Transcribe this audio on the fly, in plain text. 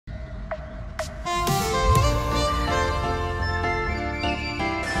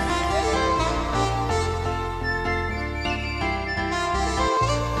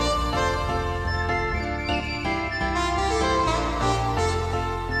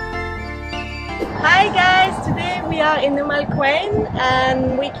Hi guys, today we are in Quwain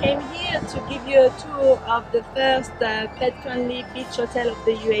and we came here to give you a tour of the first pet-friendly beach hotel of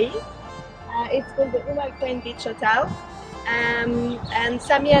the UAE. It's called the Quwain Beach Hotel, and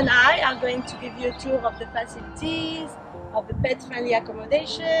Sammy and I are going to give you a tour of the facilities, of the pet-friendly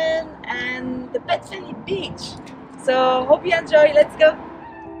accommodation and the pet-friendly beach. So hope you enjoy, let's go!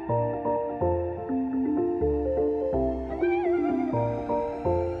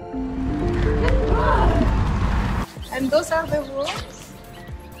 And those are the rooms,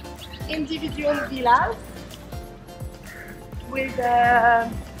 individual villas with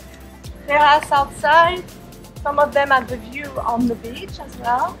a terrace outside. Some of them have the view on the beach as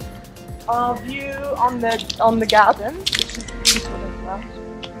well, or view on the garden, which is beautiful as well.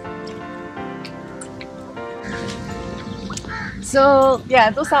 So yeah,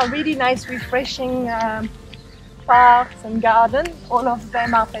 those are really nice, refreshing parks and gardens. All of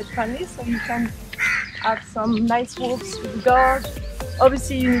them are pet friendly, so you can have some nice walks with the dogs.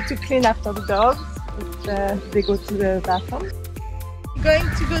 Obviously you need to clean after the dogs if they go to the bathroom. We're going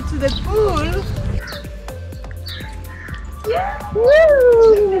to go to the pool. Yeah!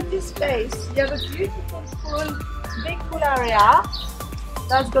 Woo! Look at this space. You have a beautiful pool, big pool area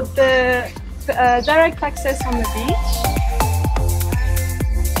that's got the direct access on the beach.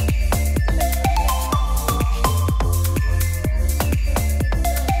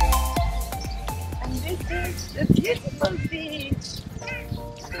 A beautiful beach.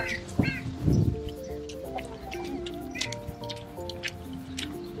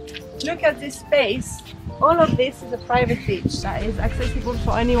 Look at this space. All of this is a private beach that is accessible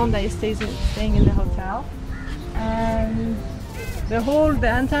for anyone that is staying in the hotel. And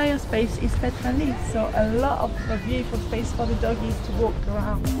the entire space is pet friendly, so a lot of beautiful space for the doggies to walk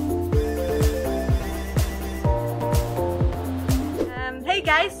around. Hey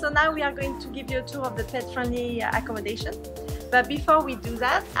guys, so now we are going to give you a tour of the pet-friendly accommodation. But before we do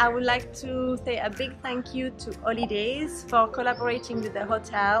that, I would like to say a big thank you to Ollie Daze for collaborating with the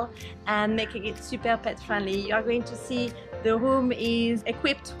hotel and making it super pet-friendly. You are going to see the room is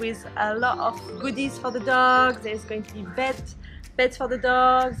equipped with a lot of goodies for the dogs. There's going to be beds for the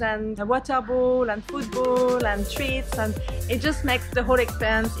dogs and a water bowl and food bowl and treats, and it just makes the whole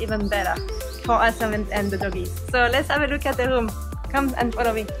experience even better for us and the doggies. So let's have a look at the room. Come and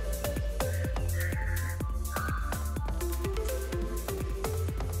follow me.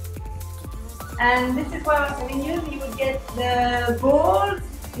 And this is what I was telling you. You will get the bowls,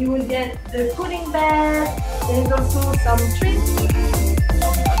 you will get the cooling bed, there's also some treats.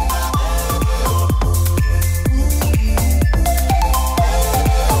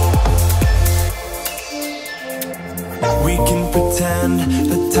 We can pretend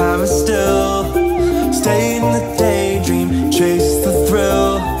that time is still, stay in the daydream, chase the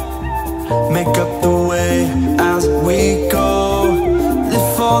thrill, make up the way as we go,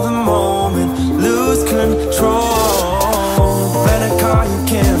 live for the moment, lose control. Rent a car you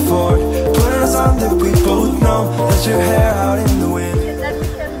can't afford, put on a song that we both know, let your hair out in the wind. That we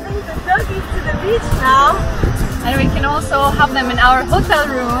can bring the doggies to the beach now, and we can also have them in our hotel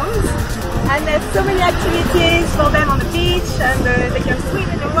rooms. And there's so many activities for them on the beach, and they can swim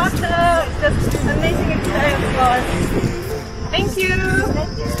in the water. It's just an amazing experience for us. Thank you!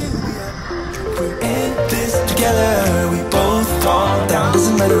 We're in this together, we both fall down.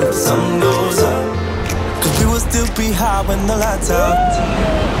 Doesn't matter if the sun goes up, 'cause we will still be high when the lights out.